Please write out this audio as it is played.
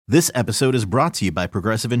This episode is brought to you by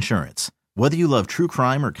Progressive Insurance. Whether you love true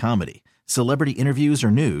crime or comedy, celebrity interviews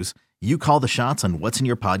or news, you call the shots on what's in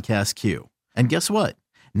your podcast queue. And guess what?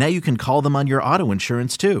 Now you can call them on your auto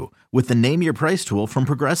insurance too with the Name Your Price tool from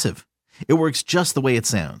Progressive. It works just the way it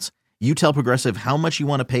sounds. You tell Progressive how much you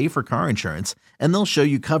want to pay for car insurance, and they'll show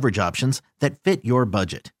you coverage options that fit your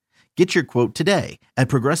budget. Get your quote today at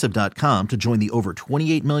Progressive.com to join the over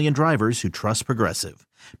 28 million drivers who trust Progressive.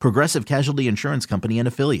 Progressive Casualty Insurance Company and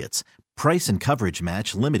Affiliates. Price and coverage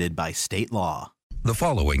match limited by state law. The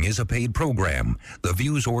following is a paid program. The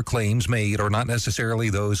views or claims made are not necessarily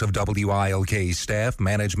those of WILK's staff,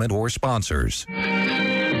 management, or sponsors.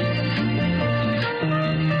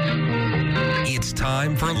 It's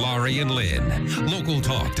time for Laurie and Lynn. Local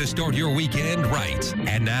talk to start your weekend right.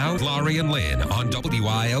 And now, Laurie and Lynn on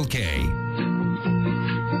WILK.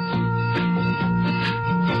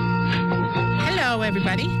 Hello,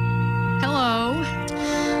 everybody. Hello.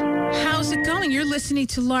 How's it going? You're listening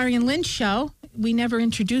to Laurie and Lynn's show. We never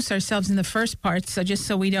introduce ourselves in the first part, so just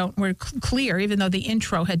so we're clear, even though the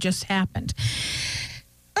intro had just happened.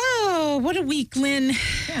 Oh, what a week, Lynn.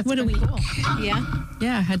 Yeah, what a week. cool. Yeah?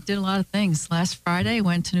 I did a lot of things. Last Friday, I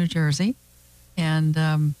went to New Jersey and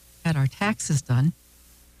had our taxes done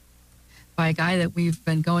by a guy that we've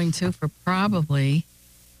been going to for probably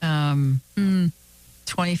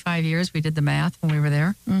 25 years. We did the math when we were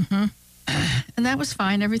there. Mm-hmm. And that was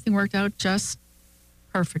fine. Everything worked out just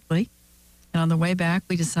perfectly. And on the way back,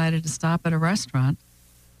 we decided to stop at a restaurant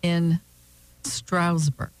in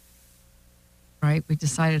Stroudsburg. Right? We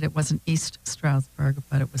decided it wasn't East Stroudsburg,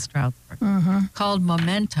 but it was Stroudsburg. Mm-hmm. Called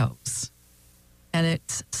Mementos. And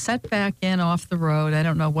it's set back in off the road. I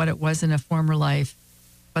don't know what it was in a former life,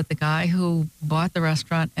 but the guy who bought the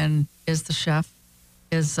restaurant and is the chef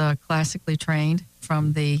is classically trained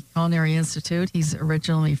from the Culinary Institute. He's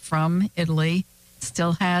originally from Italy,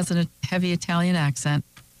 still has a heavy Italian accent,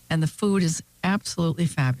 and the food is absolutely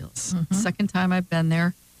fabulous. Mm-hmm. Second time I've been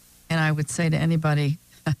there, and I would say to anybody,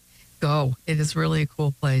 go. It is really a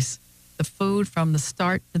cool place. The food from the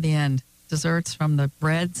start to the end, desserts from the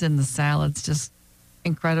breads and the salads, just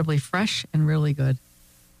incredibly fresh and really good.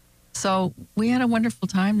 So we had a wonderful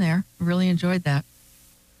time there. Really enjoyed that.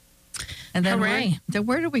 And then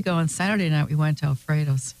where did we go on Saturday night? We went to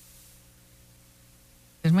Alfredo's.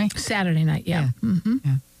 Didn't we? Saturday night, yeah. Mm-hmm.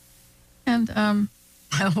 Yeah. And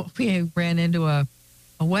we ran into a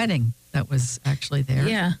wedding that was actually there.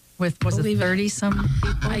 Yeah. With, was it 30-some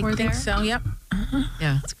people I were there? think so, yep. Uh-huh.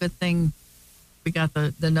 Yeah, it's a good thing we got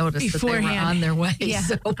the notice Beforehand. that they were on their way, Yeah.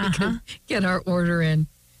 so we could get our order in.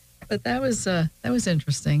 But that was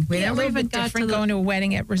interesting. We a never little even bit got different to going to a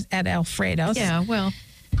wedding at Alfredo's. Yeah, well.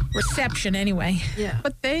 Reception, anyway. Yeah.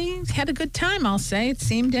 But they had a good time, I'll say. It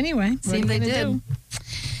seemed anyway. Seemed they did.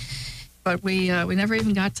 But we never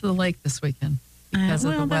even got to the lake this weekend because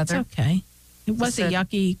of the weather. That's okay. It was a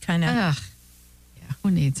yucky kind of... Yeah,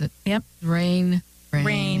 who needs it? Yep. Rain,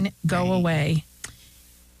 go away.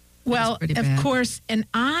 Well, of bad. course, and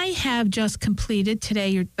I have just completed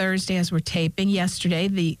today, or Thursday, as we're taping, yesterday,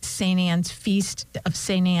 the St. Anne's Feast of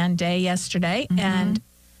St. Anne Day yesterday, and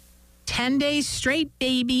 10 days straight,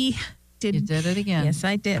 baby. You did it again. Yes,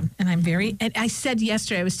 I did. And and I said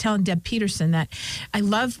yesterday, I was telling Deb Peterson that I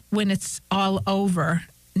love when it's all over.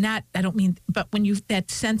 I don't mean, but when that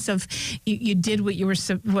sense of you did what you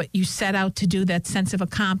set out to do, that sense of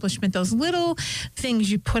accomplishment, those little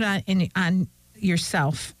things you put on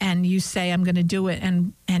yourself, and you say, I'm going to do it,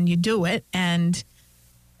 and you do it. And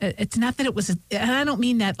it's not that it was, and I don't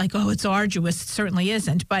mean that like, oh, it's arduous. It certainly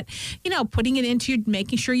isn't. But, putting it into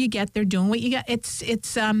making sure you get there, doing what you got.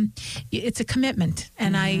 It's a commitment.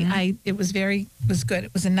 And it was good.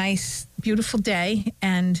 It was a nice, beautiful day.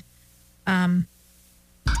 And, I'm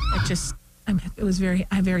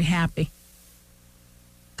very happy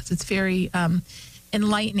because it's very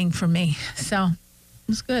enlightening for me. So it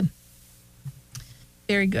was good.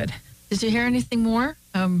 Very good. Did you hear anything more?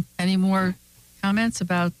 Any more comments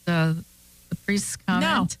about the priest's comment?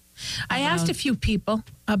 No. I asked a few people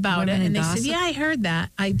about it, and they said, yeah, I heard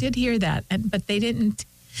that. I did hear that. But they didn't,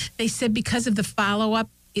 they said because of the follow-up,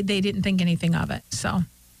 they didn't think anything of it. So.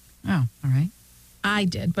 Oh, all right. I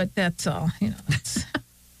did, but that's all. It's,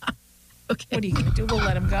 okay. What are you going to do? We'll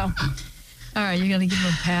let him go. All right, you're going to give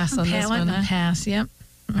him a pass on this one, huh? Pass, yep.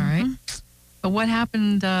 All right. But what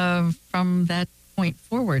happened from that point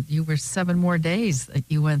forward? You were 7 more days that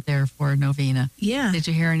you went there for novena. Yeah. Did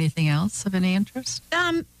you hear anything else of any interest?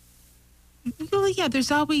 Well, yeah,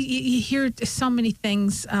 there's always, you hear so many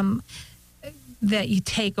things that you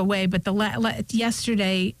take away. But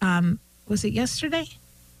yesterday, was it yesterday?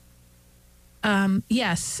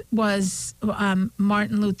 yes, was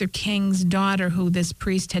Martin Luther King's daughter, who this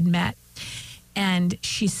priest had met. And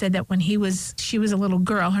she said that when she was a little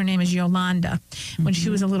girl, her name is Yolanda. When she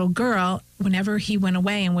was a little girl, whenever he went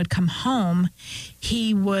away and would come home,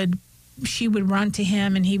 she would run to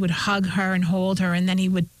him and he would hug her and hold her, and then he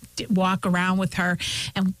would walk around with her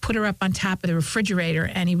and put her up on top of the refrigerator,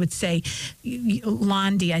 and he would say,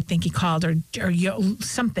 Londi, I think he called her, or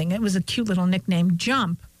something. It was a cute little nickname,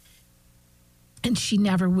 Jump. And she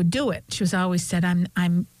never would do it. She was always said,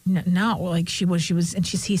 no, like she was, and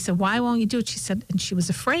he said, why won't you do it? She said, and she was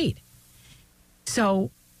afraid. So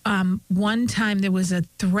one time there was a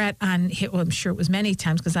threat on, well, I'm sure it was many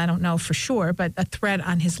times because I don't know for sure, but a threat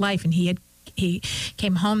on his life. And he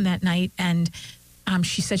came home that night, and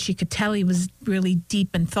she said she could tell he was really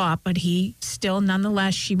deep in thought, but he still,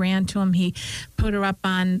 nonetheless, she ran to him. He put her up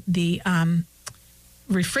on the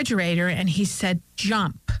refrigerator, and he said,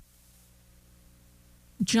 jump,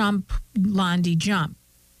 jump.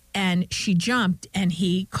 And she jumped, and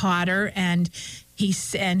he caught her, and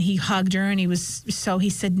he hugged her, and he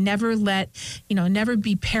said, never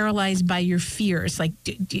be paralyzed by your fears. Like,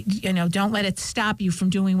 don't let it stop you from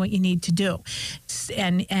doing what you need to do.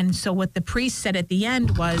 And so what the priest said at the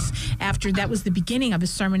end was, after that was the beginning of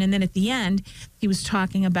his sermon, and then at the end, he was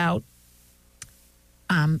talking about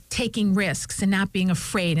taking risks and not being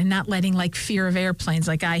afraid and not letting like fear of airplanes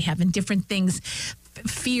like I have and different things.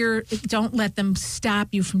 Fear, don't let them stop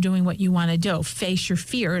you from doing what you want to do. Face your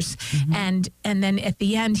fears. And then at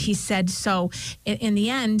the end, he said, so in the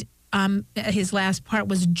end, his last part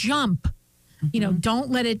was jump. Don't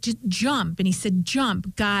let it just jump. And he said,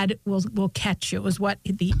 jump, God will catch you. It was what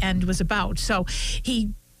the end was about. So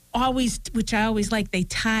he always, which I always like, they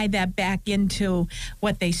tie that back into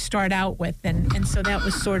what they start out with. And so that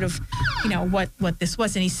was sort of, what this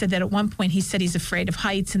was. And he said that at one point he said he's afraid of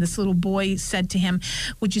heights. And this little boy said to him,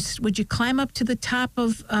 would you climb up to the top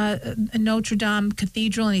of Notre Dame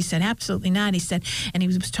Cathedral? And he said, absolutely not. He said, and he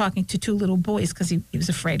was talking to two little boys because he was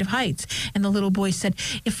afraid of heights. And the little boy said,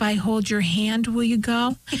 if I hold your hand, will you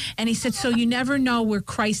go? And he said, so you never know where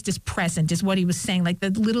Christ is present, is what he was saying. Like the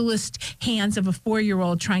littlest hands of a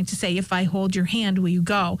 4-year-old trying to say, if I hold your hand, will you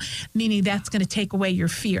go? Meaning that's going to take away your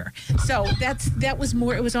fear. So that was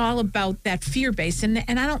more, it was all about that fear base. And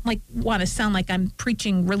I don't want to sound like I'm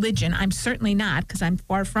preaching religion. I'm certainly not, because I'm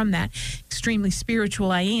far from that. Extremely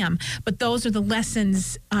spiritual I am. But those are the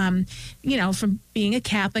lessons, from being a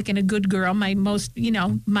Catholic and a good girl, my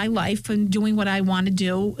life and doing what I want to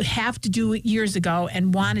do, have to do it years ago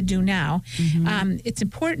and want to do now. It's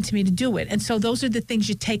important to me to do it. And so those are the things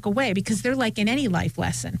you take away, because they're like in any life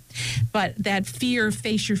lesson. But that fear,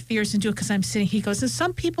 face your fears and do it, because I'm sitting, he goes, and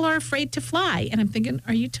some people are afraid to fly. And I'm thinking,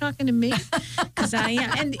 are you talking to me? Because I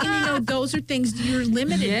am. And those are things you're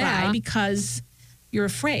limited by because you're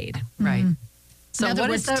afraid. Right. So in other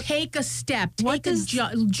words, take a step, take a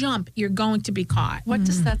jump, you're going to be caught. What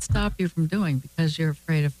does that stop you from doing because you're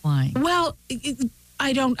afraid of flying? Well,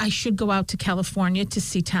 I should go out to California to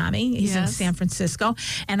see Tommy. He's in San Francisco.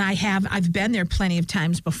 And I've been there plenty of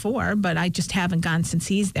times before, but I just haven't gone since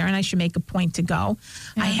he's there, and I should make a point to go.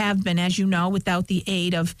 Yeah. I have been, as you know, without the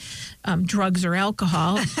aid of drugs or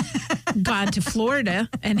alcohol, gone to Florida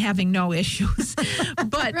and having no issues.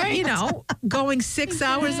 But, going 6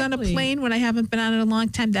 hours on a plane when I haven't been on it in a long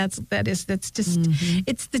time, that's just,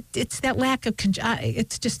 it's that lack of,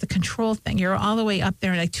 it's just the control thing. You're all the way up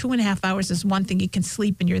there, and like 2.5 hours is one thing. You can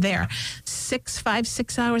sleep and you're there. 6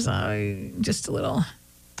 hours, just a little.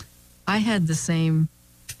 I had the same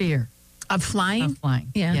fear. Of flying?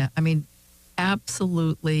 Yeah. I mean,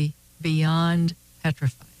 absolutely beyond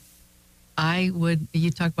petrified.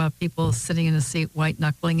 You talk about people sitting in a seat, white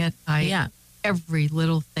knuckling it. Every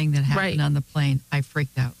little thing that happened on the plane, I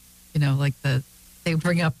freaked out. They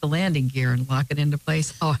bring up the landing gear and lock it into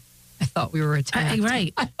place. Oh, I thought we were attacked.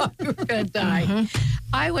 Right. I thought we were going to die.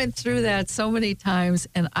 I went through that so many times,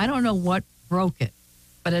 and I don't know what broke it.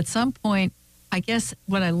 But at some point, I guess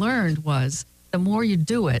what I learned was the more you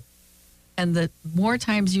do it, and the more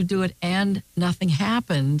times you do it and nothing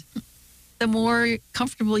happened, the more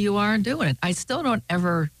comfortable you are in doing it. I still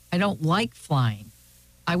I don't like flying.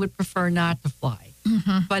 I would prefer not to fly.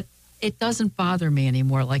 But it doesn't bother me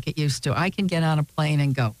anymore like it used to. I can get on a plane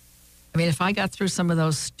and go. I mean, if I got through some of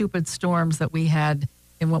those stupid storms that we had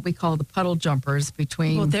in what we call the puddle jumpers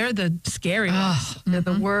between... Well, they're the scary ones. They're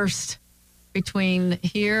the worst. Between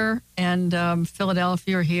here and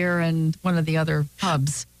Philadelphia, or here and one of the other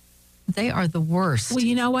hubs. They are the worst. Well,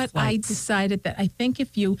 you know what? I flights. decided that I think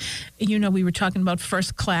if we were talking about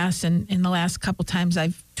first class, and in the last couple times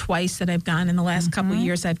twice that I've gone in the last couple of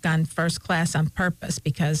years, I've gone first class on purpose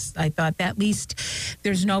because I thought that at least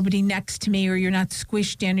there's nobody next to me, or you're not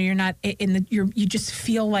squished in, or you're not you just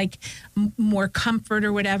feel like more comfort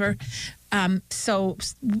or whatever. So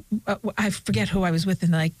I forget who I was with,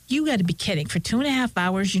 and they're like, you got to be kidding. For 2.5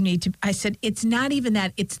 hours, you need to. I said, it's not even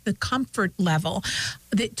that. It's the comfort level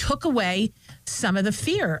that took away some of the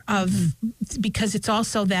fear of, because it's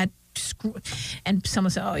also that. And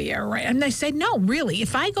someone said, oh, yeah, right. And I said, no, really.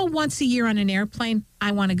 If I go once a year on an airplane,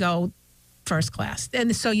 I want to go first class.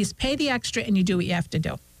 And so you pay the extra and you do what you have to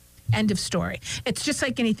do. End of story. It's just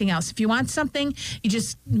like anything else. If you want something, you're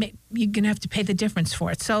going to have to pay the difference for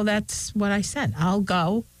it. So that's what I said. I'll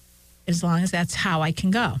go as long as that's how I can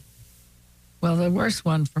go. Well, the worst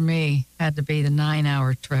one for me had to be the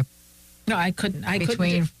 9-hour trip. No, I couldn't.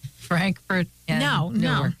 Between Frankfurt and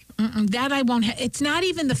Newark. No. That I won't have. It's not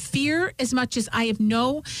even the fear as much as I have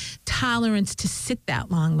no tolerance to sit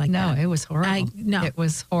that long like that. No, it was horrible. No. It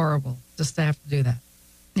was horrible just to have to do that.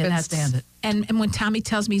 Couldn't stand it. And when Tommy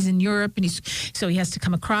tells me he's in Europe and so he has to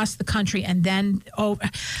come across the country and then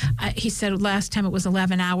he said last time it was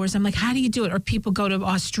 11 hours. I'm like, how do you do it? Or people go to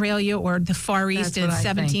Australia or the Far East and it's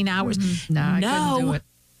 17 hours. Mm-hmm. No, I couldn't do it.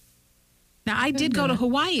 Now, I did go to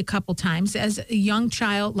Hawaii a couple times as a young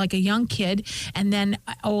child, like a young kid, and then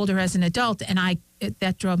older as an adult, and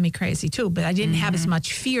that drove me crazy too. But I didn't have as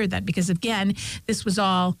much fear then because, again, this was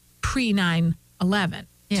all pre-9/11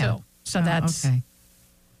 too. So that's... Okay.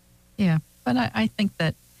 Yeah, but I think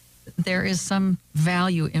that there is some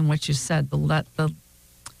value in what you said, the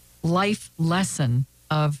life lesson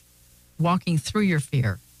of walking through your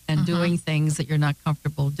fear and doing things that you're not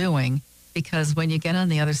comfortable doing. Because when you get on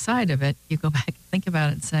the other side of it, you go back and think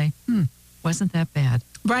about it and say, wasn't that bad?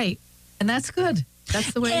 Right. And that's good.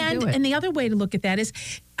 That's the way to do it. And the other way to look at that is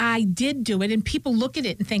I did do it, and people look at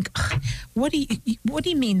it and think, what do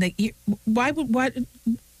you mean? That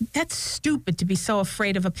that's stupid to be so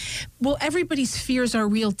afraid of well, everybody's fears are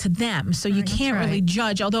real to them, so you can't really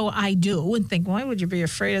judge, although I do and think, why would you be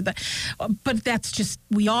afraid of that? But that's just,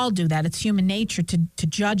 we all do that. It's human nature to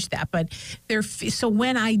judge that. But so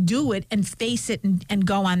when I do it and face it and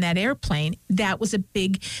go on that airplane, that was a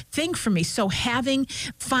big thing for me. So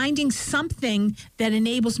finding something that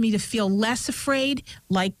enables me to feel less afraid,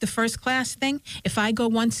 like the first class thing. If I go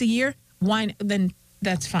once a year, then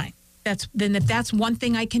that's fine. Then if that's one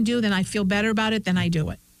thing I can do, then I feel better about it, then I do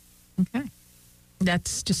it. Okay.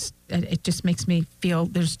 It just makes me feel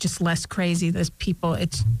there's just less crazy. There's people,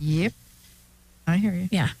 Yep. I hear you.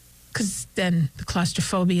 Yeah. Because then the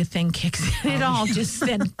claustrophobia thing kicks in. It all just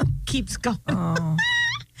then keeps going. Oh.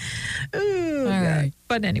 Ooh, all right.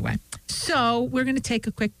 But anyway, so we're going to take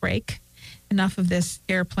a quick break. Enough of this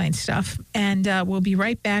airplane stuff. And we'll be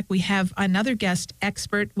right back. We have another guest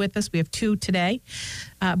expert with us. We have two today.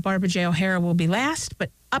 Barbara J. O'Hara will be last. But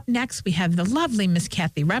up next, we have the lovely Miss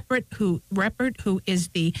Kathy Reppert, who is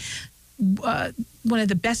the one of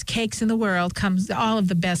the best cakes in the world. All of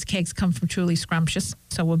the best cakes come from Truly Scrumptious.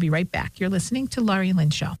 So we'll be right back. You're listening to Laurie and Lynn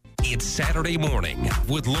Show. It's Saturday morning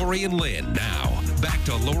with Laurie and Lynn. Now, back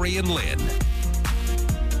to Laurie and Lynn.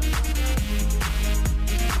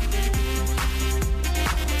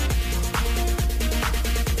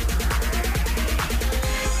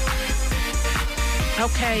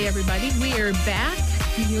 Okay, everybody, we are back.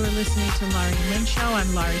 You are listening to Laurie and Lynn Show. I'm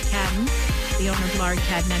Laurie Cadden, the owner of Laurie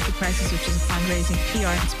Cadden Enterprises, which is a fundraising, PR,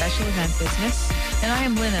 and special event business. And I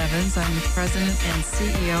am Lynn Evans. I'm the president and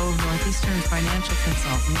CEO of Northeastern Financial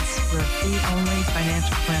Consultants. We're the only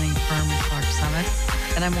financial planning firm in Clark Summit.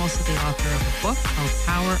 And I'm also the author of a book called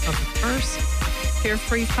Power of the Purse,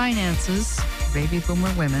 Carefree Finances, Baby Boomer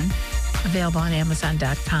Women. Available on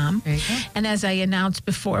Amazon.com. There you go. And as I announced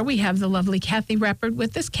before, we have the lovely Kathy Reppert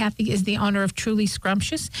with us. Kathy is the owner of Truly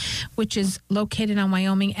Scrumptious, which is located on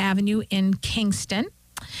Wyoming Avenue in Kingston.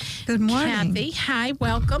 Good morning. Kathy, hi,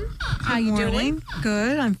 welcome. How you doing?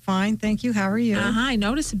 Good, I'm fine, thank you. How are you? I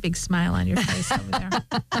notice a big smile on your face over there.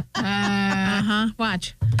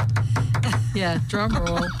 Watch. Yeah, drum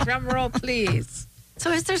roll. Drum roll, please. So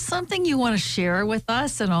is there something you want to share with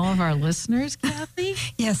us and all of our listeners, Kathy?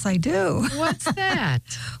 Yes, I do. What's that?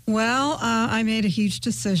 Well, I made a huge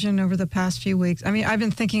decision over the past few weeks. I mean, I've been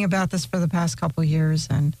thinking about this for the past couple of years,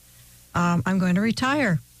 and I'm going to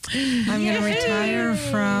retire. I'm going to retire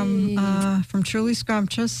from Truly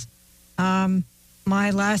Scrumptious. My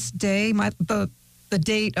last day, the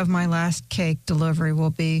date of my last cake delivery will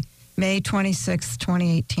be May 26th,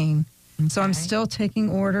 2018. Okay. So I'm still taking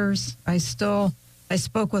orders. I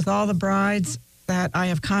spoke with all the brides that I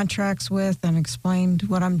have contracts with and explained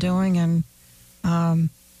what I'm doing. And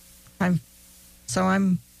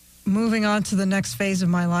I'm moving on to the next phase of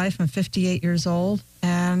my life. I'm 58 years old,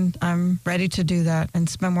 and I'm ready to do that and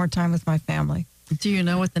spend more time with my family. Do you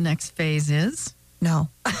know what the next phase is? No.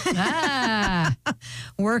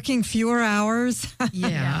 Working fewer hours.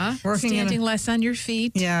 Yeah. Standing less on your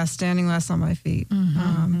feet. Yeah, standing less on my feet.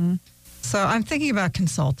 So I'm thinking about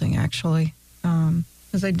consulting, actually,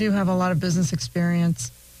 because I do have a lot of business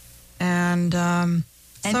experience. And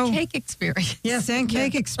cake experience. Yes, and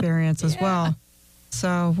cake experience as well.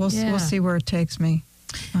 So we'll see where it takes me.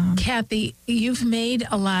 Kathy, you've made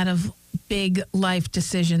a lot of big life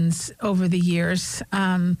decisions over the years,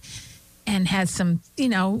 and had some,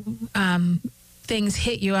 things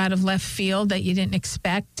hit you out of left field that you didn't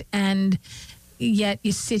expect, and yet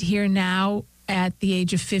you sit here now at the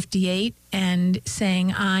age of 58 and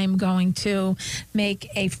saying, I'm going to make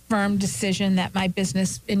a firm decision that my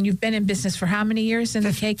business, and you've been in business for how many years in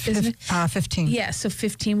the cake business? 15. Yeah, so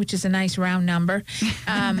 15, which is a nice round number.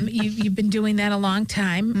 You've been doing that a long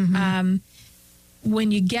time.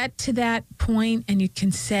 When you get to that point and you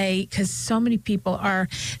can say, because so many people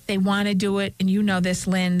they want to do it, and you know this,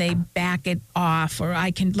 Lynn, they back it off, or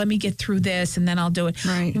let me get through this and then I'll do it.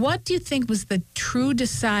 Right. What do you think was the true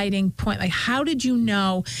deciding point? Like, how did you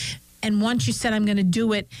know? And once you said, I'm going to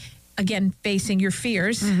do it, again, facing your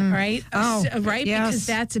fears, right? Oh, right? yes. Because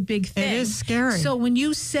that's a big thing. It is scary. So when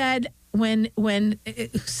you said, when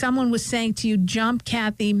someone was saying to you, jump,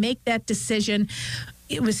 Kathy, make that decision,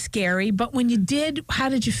 it was scary, but when you did, how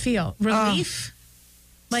did you feel? Relief?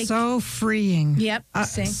 So freeing. Yep.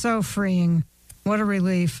 So freeing. What a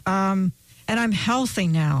relief. And I'm healthy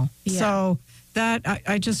now. Yeah. So that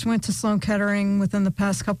I just went to Sloan Kettering within the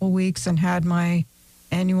past couple of weeks and had my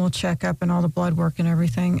annual checkup and all the blood work and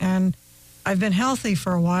everything. And I've been healthy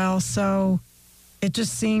for a while, so it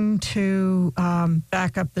just seemed to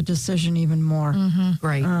back up the decision even more.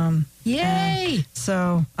 Great. Yay!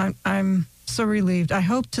 So I'm so relieved. I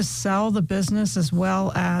hope to sell the business as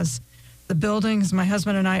well as the buildings. My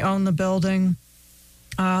husband and I own the building.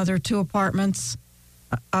 There are 2 apartments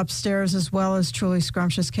upstairs, as well as Truly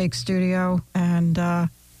Scrumptious Cake Studio. And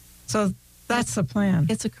so that's the plan.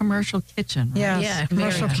 It's a commercial kitchen, right? Yes, Yeah,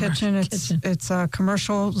 commercial very kitchen. commercial It's a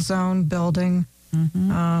commercial zone building.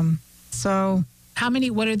 So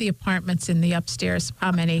what are the apartments in the upstairs?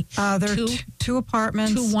 How many? there are two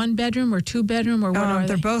apartments. 2 1-bedroom or 2-bedroom, or what are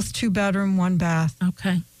they're they? both 2-bedroom, 1 bath.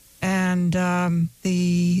 Okay. And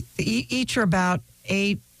each are about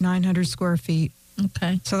 900 square feet.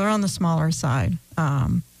 Okay. So they're on the smaller side.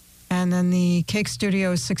 And then the cake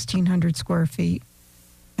studio is 1,600 square feet.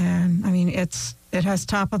 And I mean, it has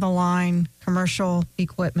top of the line commercial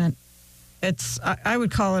equipment. I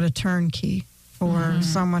would call it a turnkey for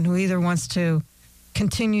someone who either wants to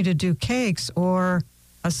continue to do cakes or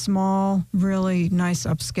a small, really nice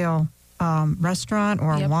upscale restaurant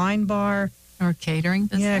or a wine bar. Or catering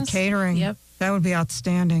business. Yeah, catering. Yep. That would be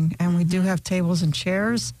outstanding. And we do have tables and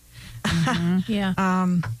chairs. Yeah.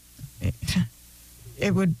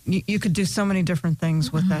 You could do so many different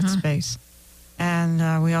things with that space.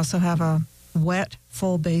 And we also have a wet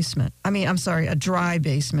full basement. A dry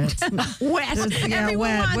basement. Wet. Yeah, Everyone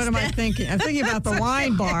wet. wants What am I that. thinking? I'm thinking about the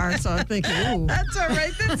wine bar, so I'm thinking, ooh. That's all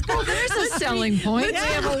right. That's cool. There's a selling point. We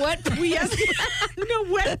have a wet No,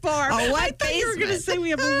 wet bar. A wet I thought you were going to say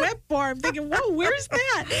we have a wet bar. I'm thinking, whoa, where's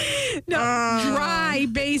that? No, dry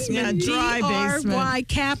basement. Yeah, dry basement. D-R-Y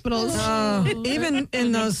capitals. Even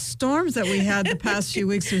in those storms that we had the past few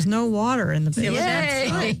weeks, there's no water in the basement.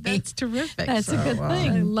 Yay. That's terrific. That's a good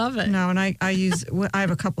thing. I love it. No, and I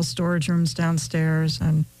have a couple storage rooms downstairs,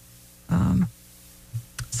 and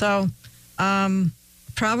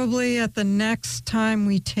probably at the next time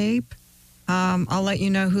we tape, I'll let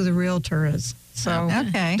you know who the realtor is. So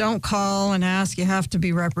Okay. don't call and ask. You have to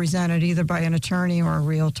be represented either by an attorney or a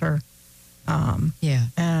realtor. Yeah.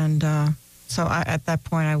 And so at that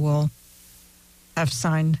point, I will have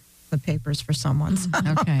signed the papers for someone's.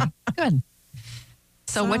 Okay. Good.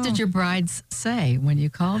 So what did your brides say when you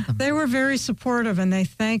called them? They were very supportive, and they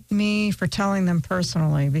thanked me for telling them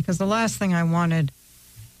personally, because the last thing I wanted,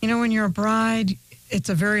 when you're a bride, it's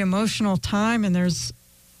a very emotional time, and there's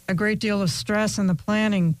a great deal of stress in the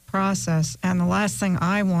planning process. And the last thing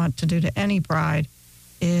I want to do to any bride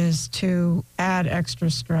is to add extra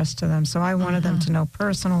stress to them. So I wanted them to know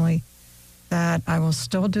personally that I will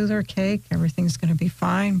still do their cake. Everything's going to be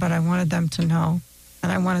fine, but I wanted them to know,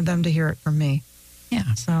 and I wanted them to hear it from me.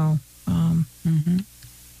 Yeah. So, and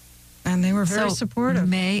they were very supportive.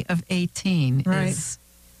 May of 18 Right. is,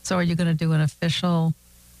 so are you going to do an official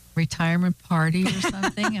retirement party or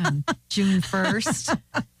something on June 1st?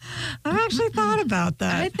 I've actually thought about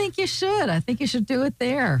that. I think you should. I think you should do it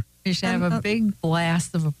there. You should have a big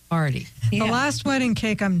blast of a party. The last wedding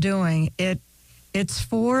cake I'm doing, it's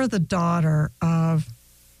for the daughter of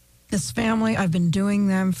this family. I've been doing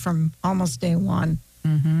them from almost day one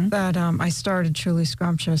that I started Truly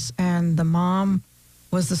Scrumptious. And the mom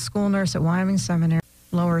was the school nurse at Wyoming Seminary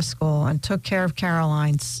Lower School and took care of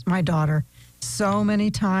Caroline, my daughter, so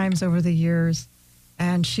many times over the years.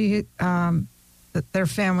 And she, their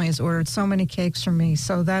family has ordered so many cakes from me.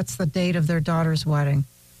 So that's the date of their daughter's wedding.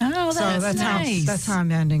 Oh, that's nice. That's how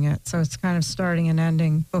I'm ending it. So it's kind of starting and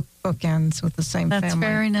ending bookends with the same family. That's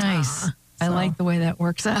very nice. I like the way that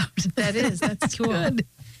works out. That's cool. Good.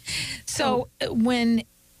 So when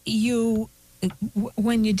you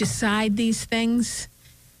decide these things,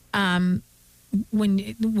 when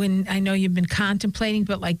I know you've been contemplating,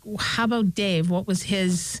 but like, how about Dave? What was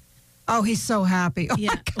his? Oh, he's so happy. Oh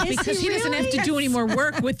Yeah, because he doesn't have to do any more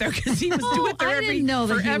work with her because he was doing it I didn't know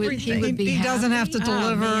that he would be He doesn't have to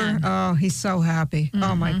deliver. Oh, he's so happy.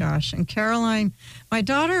 Oh my gosh. And Caroline, my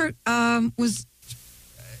daughter, was,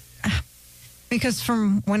 because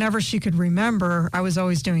from whenever she could remember, I was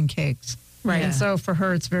always doing cakes. Right. And so for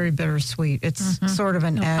her, it's very bittersweet. It's sort of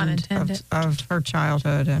an No pun end intended. of her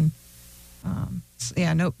childhood. And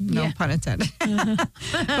no pun intended.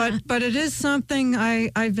 but it is something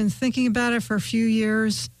I've been thinking about it for a few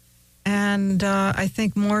years, and I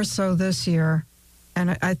think more so this year.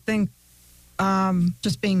 And I think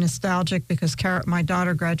just being nostalgic because my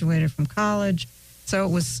daughter graduated from college, so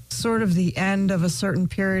it was sort of the end of a certain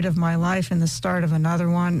period of my life and the start of another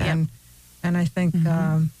one. Yep. And I think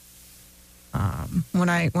when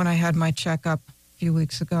I had my checkup few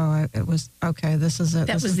weeks ago, it was okay. This is it.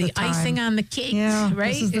 That this was is the time. icing on the cake, Yeah,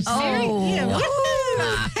 right? this is the It's time.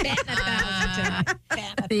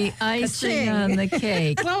 The icing on the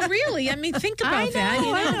cake. Well, really, I mean, think about I that. know,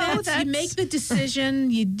 You I know, you make the decision,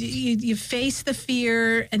 you face the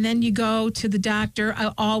fear, and then you go to the doctor,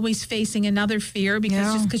 always facing another fear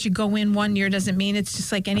because just because you go in one year doesn't mean it's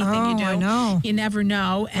just like anything you do. I know. You never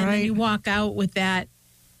know, and then Right. you walk out with that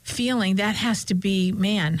feeling. That has to be,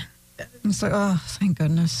 man, It's like, oh, thank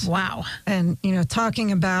goodness. wow. And,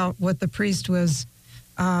 talking about what the priest was,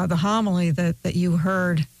 the homily that you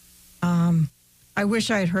heard, I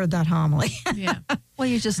wish I had heard that homily. Yeah, Well,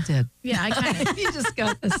 you just did. yeah. I kind of. You just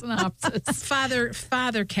got the synopsis. Father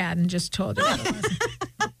Cadden just told you.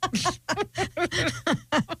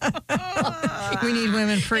 We need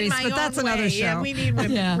women In priests, my but that's own another way. show. Yeah, we need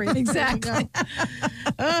women. Yeah, priests. exactly.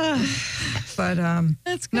 But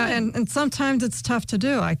That's good. no, and sometimes it's tough to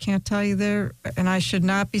do. I can't tell you there, and I should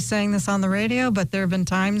not be saying this on the radio, but there have been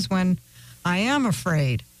times when I am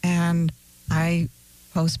afraid and I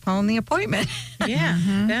postpone the appointment. Yeah,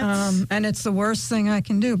 that's And it's the worst thing I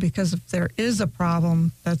can do because if there is a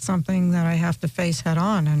problem, that's something that I have to face head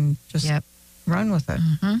on and just run with it.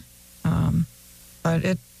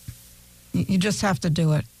 But you just have to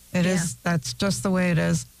do it. It is. That's just the way it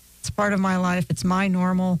is. It's part of my life. It's my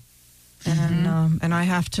normal, and I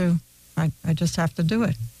have to. I just have to do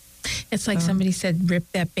it. It's like somebody said,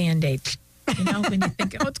 rip that Band-Aid. When you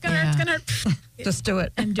think, oh, it's going to hurt, it's going to hurt. Just do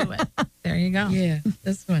it. And do it. There you go. Yeah,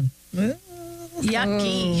 this one.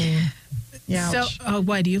 Yucky. Ouch. So,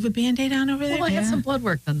 why, do you have a Band-Aid on over there? Well, I had some blood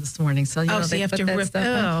work done this morning, so so they you have put to that rip stuff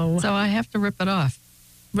on. it. So I have to rip it off.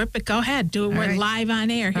 Rip it. Go ahead. Do it. We're right. live on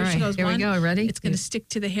air. Here All she right, goes. here we One. go. Ready? It's going to stick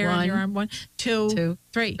to the hair on your arm. 1, 2,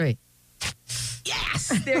 3. 3. Yes.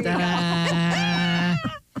 There you go. Ta-da.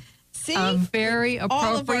 See? A very All of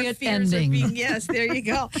our appropriate fears ending. Are being, yes, there you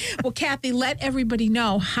go. Well, Kathy, let everybody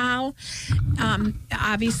know how,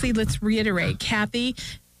 obviously, let's reiterate, Kathy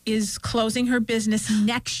is closing her business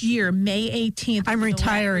next year, May 18th. I'm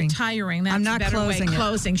retiring. Retiring. That's I'm not a better closing way. it.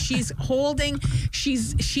 Closing. She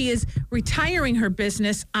is retiring her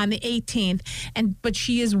business on the 18th, but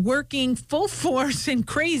she is working full force and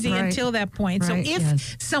crazy Right. until that point. Right. So if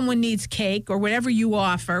Yes. someone needs cake or whatever you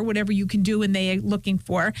offer, whatever you can do and they are looking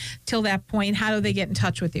for, till that point, how do they get in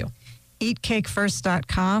touch with you?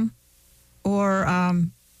 EatCakeFirst.com or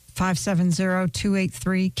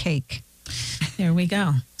 570-283-CAKE. There we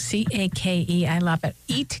go. CAKE. I love it.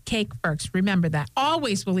 Eat cake first. Remember that.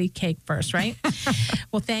 Always will eat cake first, right?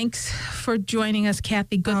 Well, thanks for joining us,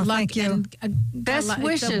 Kathy. Good luck. Thank you. And, Best It's a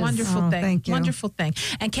wishes. wonderful thing. Thank you. Wonderful thing.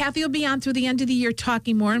 And Kathy will be on through the end of the year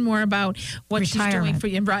talking more and more about what she's doing Retirement. for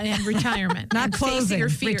you and retirement. Not and facing closing, your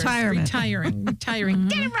fears. retirement. Retiring.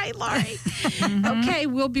 Get it right, Laurie. Okay,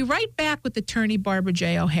 we'll be right back with attorney Barbara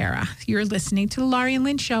J. O'Hara. You're listening to the Laurie and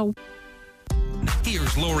Lynn Show.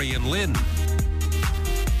 Here's Laurie and Lynn.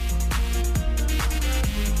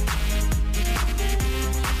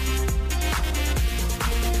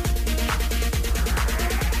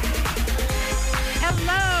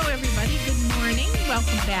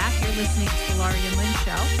 welcome back. You're listening to the Laurie and Lynn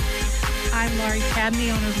Show. I'm Laurie Cadden, the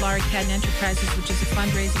owner of Laurie Cadden Enterprises, which is a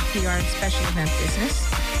fundraising, PR, and special event business.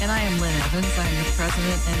 And I am Lynn Evans. I'm the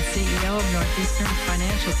president and CEO of Northeastern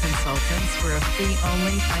Financial Consultants. We're a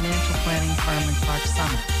fee-only financial planning firm in Clark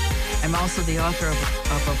Summit. I'm also the author of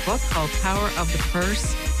a book called Power of the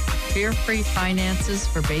Purse, Fear-Free Finances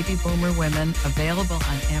for Baby Boomer Women, available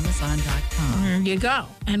on Amazon.com. There you go.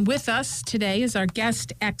 And with us today is our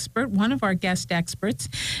guest expert, one of our guest experts,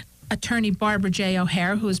 attorney Barbara J.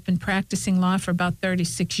 O'Hara, who has been practicing law for about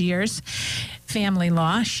 36 years, family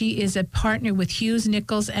law. She is a partner with Hughes,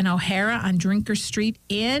 Nichols, and O'Hara on Drinker Street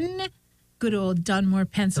in good old Dunmore,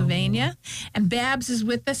 Pennsylvania. And Babs is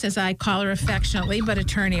with us, as I call her affectionately, but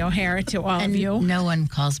attorney O'Hara to all of you. No one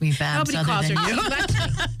calls me Babs. Nobody calls other her than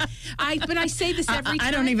you. But I say this every time. I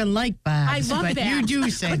don't even like Babs. I love but Babs. You do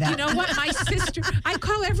say but that. You know what? My sister, I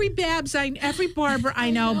call every Babs, every Barbara I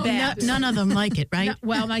know Babs. None of them like it, right? No,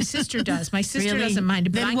 well, my sister does. My sister Really? doesn't mind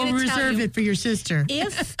it. But Then I'm we'll gonna tell reserve you, it for your sister.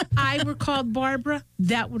 If I were called Barbara,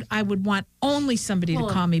 I would want only somebody to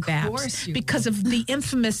call me Babs because of the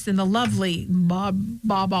infamous and the lovely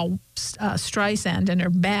Baba Streisand and her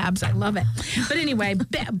Babs. I love it. But anyway,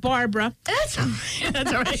 Barbara. That's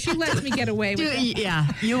all right. She lets me get away with it. Yeah,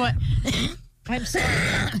 you what? I'm sorry,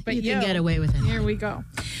 but You can get away with it. Here we go.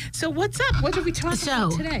 So what's up? What are we talking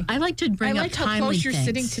about today? I like to bring I up like how timely close you're things.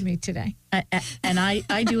 sitting to me today. And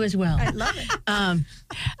I do as well. I love it.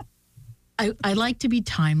 I like to be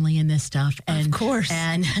timely in this stuff. And, Of course.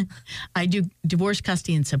 And I do divorce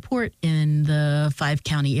custody and support in the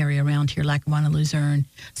 5-county area around here, Lackawanna, Luzerne,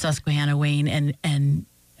 Susquehanna, Wayne, and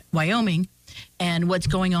Wyoming. And what's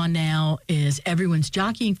going on now is everyone's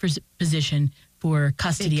jockeying for position for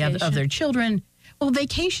custody of their children. Well,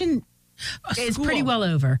 vacation is pretty well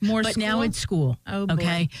over. But now it's school. Oh, boy.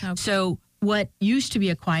 Okay? Okay. So what used to be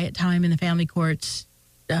a quiet time in the family courts,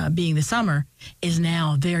 being the summer, is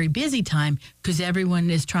now a very busy time because everyone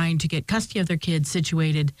is trying to get custody of their kids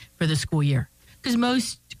situated for the school year. Because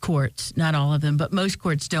most courts, not all of them, but most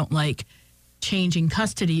courts don't like changing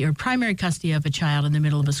custody or primary custody of a child in the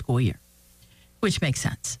middle of a school year, which makes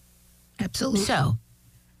sense. Absolutely. So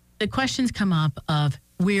the questions come up of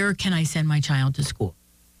where can I send my child to school?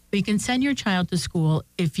 You can send your child to school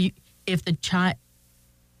if you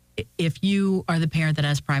are the parent that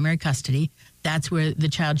has primary custody. That's where the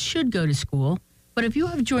child should go to school. But if you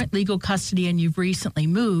have joint legal custody and you've recently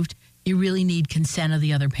moved, you really need consent of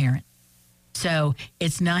the other parent. So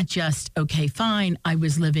it's not just, okay, fine, I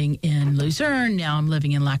was living in Luzerne, now I'm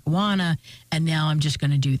living in Lackawanna, and now I'm just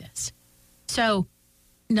going to do this. So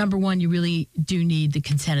number one, you really do need the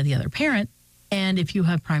consent of the other parent. And if you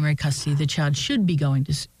have primary custody, the child should be going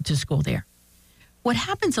to school there. What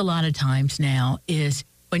happens a lot of times now is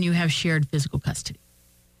when you have shared physical custody,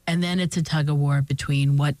 and then it's a tug of war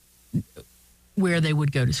between where they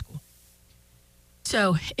would go to school.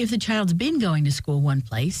 So if the child's been going to school one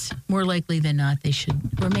place, more likely than not, they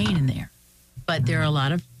should remain in there. But there are a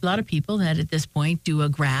lot of people that at this point do a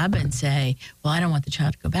grab and say, well, I don't want the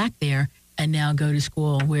child to go back there and now go to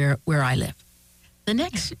school where I live. The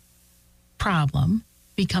next problem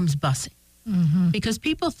becomes busing. Because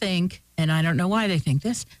people think, and I don't know why they think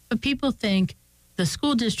this, but people think the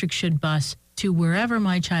school district should bus to wherever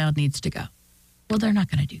my child needs to go. Well, they're not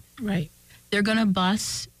going to do that. Right. They're going to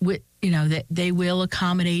bus with, that they will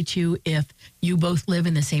accommodate you if you both live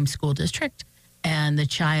in the same school district. And the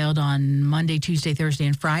child on Monday, Tuesday, Thursday,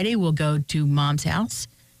 and Friday will go to mom's house.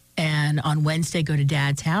 And on Wednesday, go to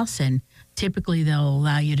dad's house. And typically they'll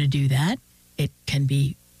allow you to do that. It can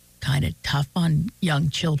be kind of tough on young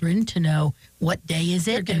children to know what day is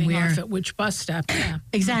it They're and getting where. off at which bus stop. Yeah.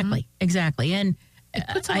 Exactly. And It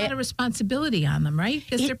puts a lot of responsibility on them, right?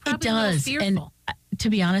 Because they're probably more fearful. And to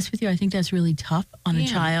be honest with you, I think that's really tough on a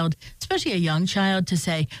child, especially a young child, to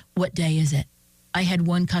say, what day is it? I had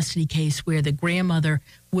one custody case where the grandmother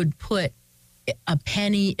would put a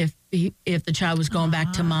penny if the child was going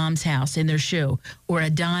back to mom's house in their shoe, or a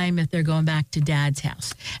dime if they're going back to dad's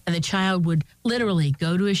house. And the child would literally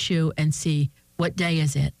go to a shoe and see, what day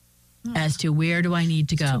is it, as to where do I need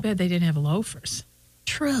to go. Too bad they didn't have loafers.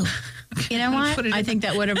 True. You know what? I think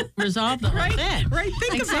that would have resolved the whole thing. Right.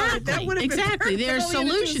 Think about it. That would have been Exactly. There are perfect. All you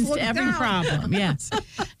had to do was solutions look to every down. problem. Yes.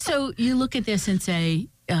 So you look at this and say,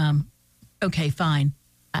 okay, fine.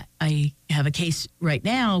 I have a case right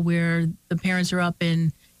now where the parents are up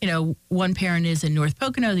in, one parent is in North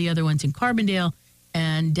Pocono, the other one's in Carbondale,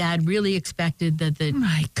 and dad really expected that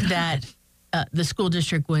the school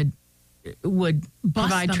district would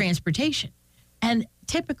provide them. transportation. And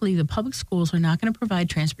typically the public schools are not going to provide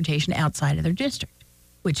transportation outside of their district,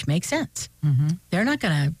 which makes sense. They're not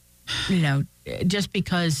going to just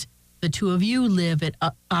because the two of you live at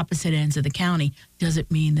opposite ends of the county doesn't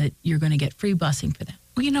mean that you're going to get free busing for them.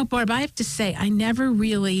 Well, Barb, I have to say, I never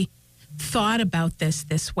really thought about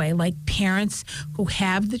this way. Like parents who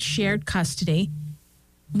have the shared custody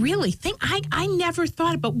really think, I never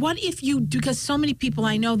thought about what if you do, because so many people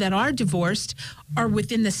I know that are divorced are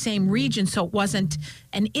within the same region, so it wasn't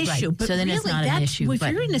an issue. Right. But So then really, it's not an issue. If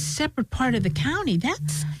you're in a separate part of the county,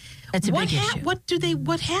 that's a big issue.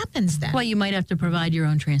 What happens then? Well, you might have to provide your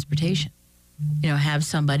own transportation. Have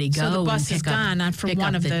somebody go. So the bus and is pick up- gone on for pick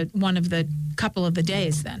one up of the couple of the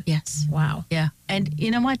days then. Yes. Wow. Yeah. And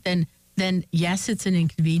you know what? Then yes, it's an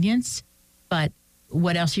inconvenience, but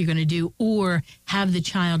what else are you going to do? Or have the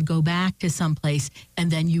child go back to someplace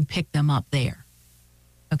and then you pick them up there.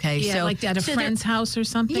 Okay. Yeah, so like at a friend's house or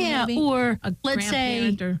something. Yeah. Maybe? Or a let's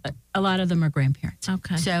say grandparent a lot of them are grandparents.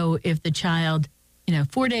 Okay. So if the child,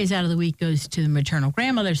 4 days out of the week goes to the maternal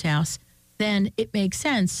grandmother's house, then it makes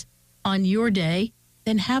sense on your day,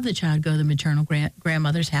 then have the child go to the maternal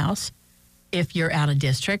grandmother's house. If you're out of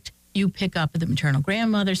district, you pick up at the maternal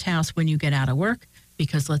grandmother's house when you get out of work,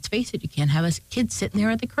 because let's face it, you can't have a kid sitting there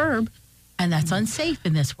at the curb, and that's unsafe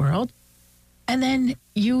in this world. And then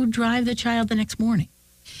you drive the child the next morning,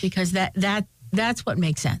 because that's what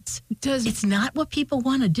makes sense. It's not what people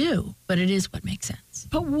want to do, but it is what makes sense.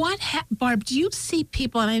 But Barb, do you see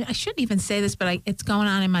people, and I shouldn't even say this, but it's going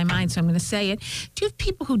on in my mind, so I'm going to say it. Do you have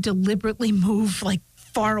people who deliberately move like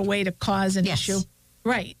far away to cause an issue?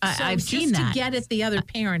 Right. I've seen that. Just to get at the other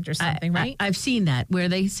parent or something, right? I've seen that where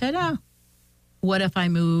they said, what if I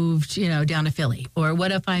moved, down to Philly? Or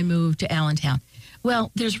what if I moved to Allentown?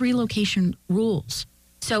 Well, there's relocation rules.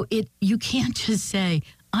 So you can't just say,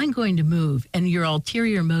 I'm going to move, and your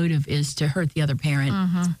ulterior motive is to hurt the other parent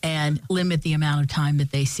and limit the amount of time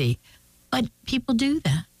that they see. But people do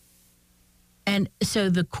that. And so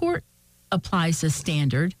the court applies a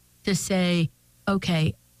standard to say,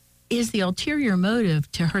 okay, is the ulterior motive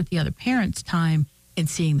to hurt the other parent's time in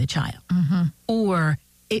seeing the child? Or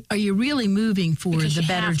are you really moving for the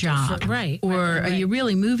better job? Right. Or are you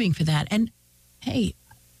really moving for that? And hey,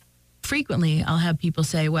 frequently I'll have people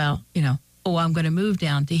say, well, I'm going to move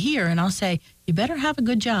down to here. And I'll say, you better have a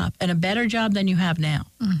good job and a better job than you have now.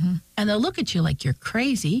 And they'll look at you like you're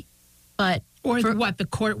crazy. But the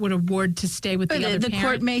court would award to stay with the other parent? The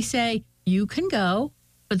court may say, you can go,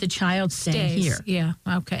 but the child stays here. Yeah,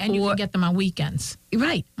 okay. And you can get them on weekends.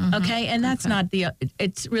 Right, okay. And that's not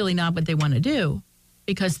it's really not what they want to do,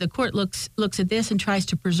 because the court looks at this and tries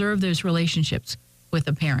to preserve those relationships with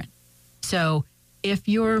the parent. So if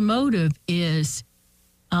your motive is,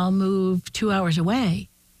 I'll move 2 hours away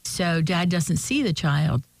so dad doesn't see the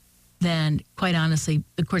child, then quite honestly,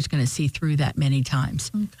 the court's going to see through that many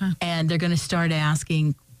times. Okay. And they're going to start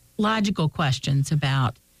asking logical questions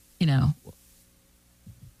about,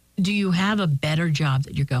 do you have a better job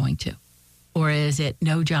that you're going to? Or is it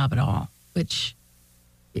no job at all? Which,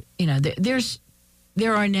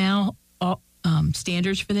 there are now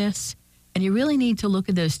standards for this. And you really need to look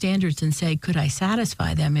at those standards and say, could I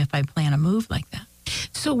satisfy them if I plan a move like that?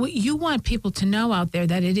 So what you want people to know out there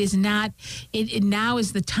that it is not, it now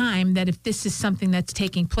is the time that if this is something that's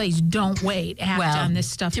taking place, don't wait. Act on this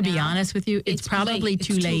stuff to now. be honest with you, it's probably late.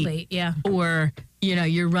 too It's late. Too late, yeah. Or,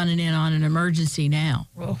 you're running in on an emergency now,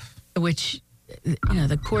 which,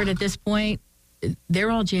 the court at this point,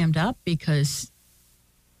 they're all jammed up because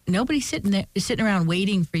nobody's sitting around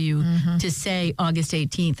waiting for you to say August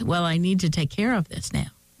 18th, well, I need to take care of this now.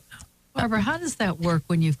 Barbara, how does that work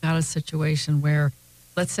when you've got a situation where,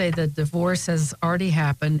 let's say the divorce has already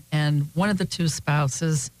happened and one of the two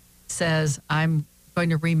spouses says, I'm going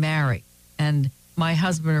to remarry, and my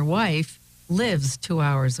husband or wife lives 2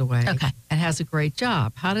 hours away and has a great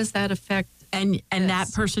job? How does that affect? And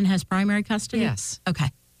that person has primary custody? Yes.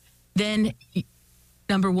 Okay. Then,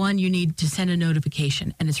 number one, you need to send a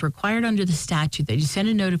notification, and it's required under the statute that you send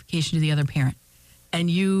a notification to the other parent, and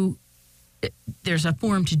there's a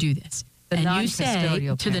form to do this. And you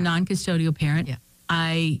say to the non-custodial parent,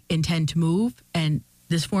 I intend to move, and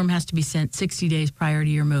this form has to be sent 60 days prior to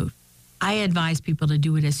your move. I advise people to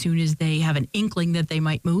do it as soon as they have an inkling that they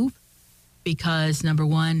might move, because number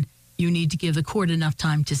one, you need to give the court enough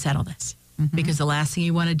time to settle this. Because the last thing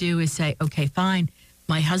you want to do is say, okay, fine,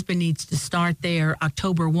 my husband needs to start there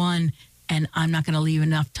October 1, and I'm not going to leave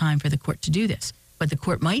enough time for the court to do this. What the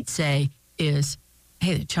court might say is,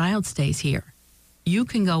 hey, the child stays here. You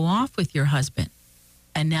can go off with your husband,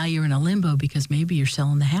 and now you're in a limbo because maybe you're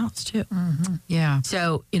selling the house too. Yeah.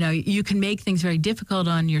 So, you can make things very difficult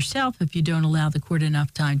on yourself if you don't allow the court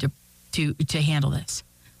enough time to handle this.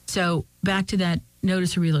 So back to that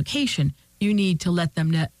notice of relocation, you need to let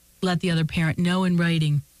them let the other parent know in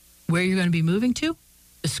writing where you're going to be moving to,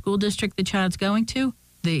 the school district the child's going to,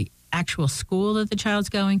 the actual school that the child's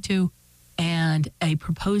going to, and a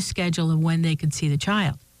proposed schedule of when they could see the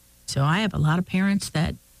child. So I have a lot of parents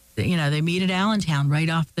that, they meet at Allentown right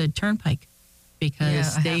off the turnpike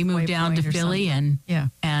because they moved down to Philly and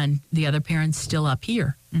the other parent's still up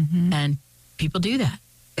here. Mm-hmm. And people do that.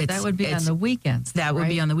 That would be on the weekends. That would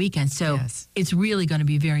be on the weekends. So it's really going to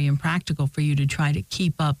be very impractical for you to try to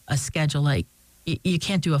keep up a schedule. Like you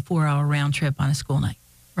can't do a 4-hour round trip on a school night.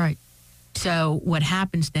 Right. So what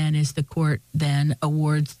happens then is the court then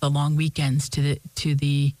awards the long weekends to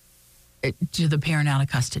the parent out of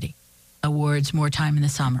custody, awards more time in the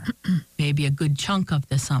summer, maybe a good chunk of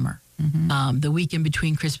the summer, the weekend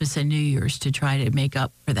between Christmas and New Year's to try to make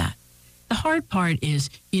up for that. The hard part is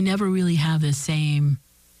you never really have the same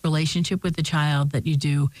relationship with the child that you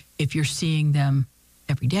do if you're seeing them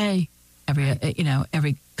every day,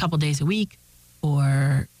 every couple days a week,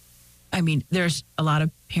 or there's a lot of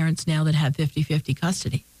parents now that have 50-50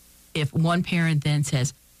 custody. If one parent then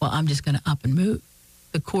says, well, I'm just going to up and move,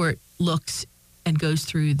 the court looks and goes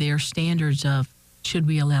through their standards of, should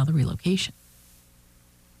we allow the relocation?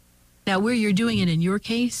 Now, where you're doing it in your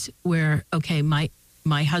case, where, okay, my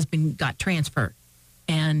husband got transferred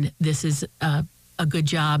and this is a good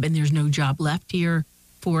job and there's no job left here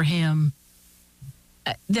for him,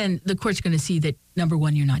 then the court's going to see that, number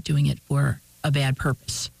one, you're not doing it for a bad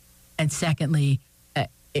purpose. And secondly,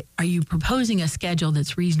 are you proposing a schedule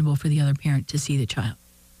that's reasonable for the other parent to see the child?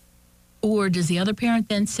 Or does the other parent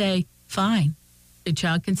then say, fine, the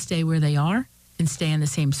child can stay where they are, can stay in the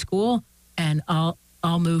same school, and I'll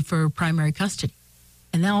move for primary custody?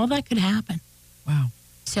 And then all that could happen. Wow.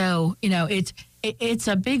 So, it's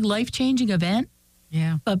a big life-changing event.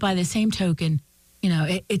 Yeah. But by the same token,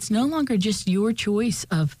 it's no longer just your choice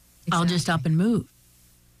of, I'll just up and move.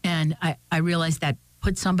 And I realize that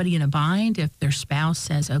puts somebody in a bind if their spouse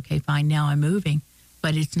says, okay, fine, now I'm moving.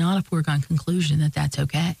 But it's not a foregone conclusion that that's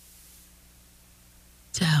okay.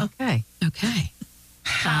 So, okay.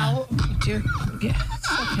 How do it's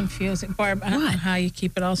so confusing, Barb. I don't know how you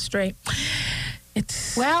keep it all straight. It's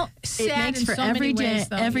sad it makes for so every many day. ways,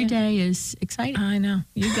 though. Every day is exciting. I know,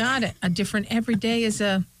 you got it. Every day is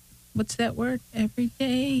a, what's that word? Every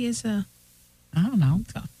day is a, I don't know.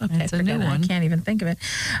 Oh, okay, it's a new one. I can't even think of it.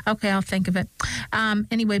 Okay, I'll think of it.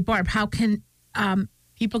 Anyway, Barb, how can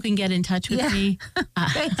people can get in touch with me?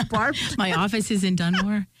 Thanks, Barb. My office is in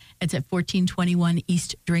Dunmore. It's at 1421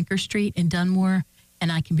 East Drinker Street in Dunmore,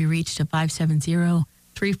 and I can be reached at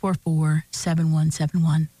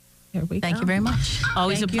 570-344-7171. Here we go. Thank you very much.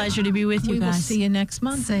 Always a pleasure to be with you We guys. will see you next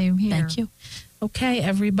month. Same here. Thank you. Okay,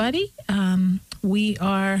 everybody. We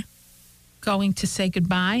are going to say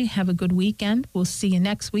goodbye. Have a good weekend. We'll see you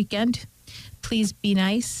next weekend. Please be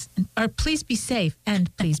nice, or please be safe,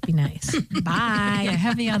 and please be nice. Bye. Yeah,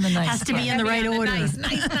 heavy on the nice. Has to be in the right order. Nice.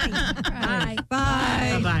 Bye.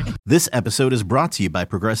 Bye. Bye-bye. This episode is brought to you by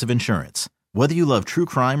Progressive Insurance. Whether you love true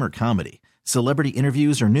crime or comedy, celebrity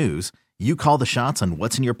interviews or news, you call the shots on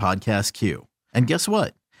what's in your podcast queue. And guess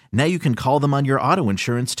what? Now you can call them on your auto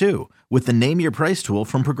insurance too with the Name Your Price tool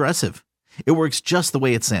from Progressive. It works just the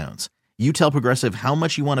way it sounds. You tell Progressive how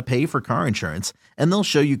much you want to pay for car insurance, and they'll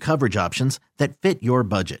show you coverage options that fit your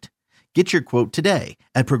budget. Get your quote today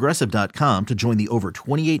at Progressive.com to join the over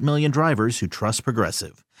 28 million drivers who trust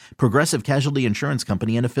Progressive. Progressive Casualty Insurance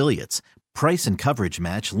Company and Affiliates. Price and coverage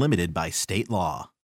match limited by state law.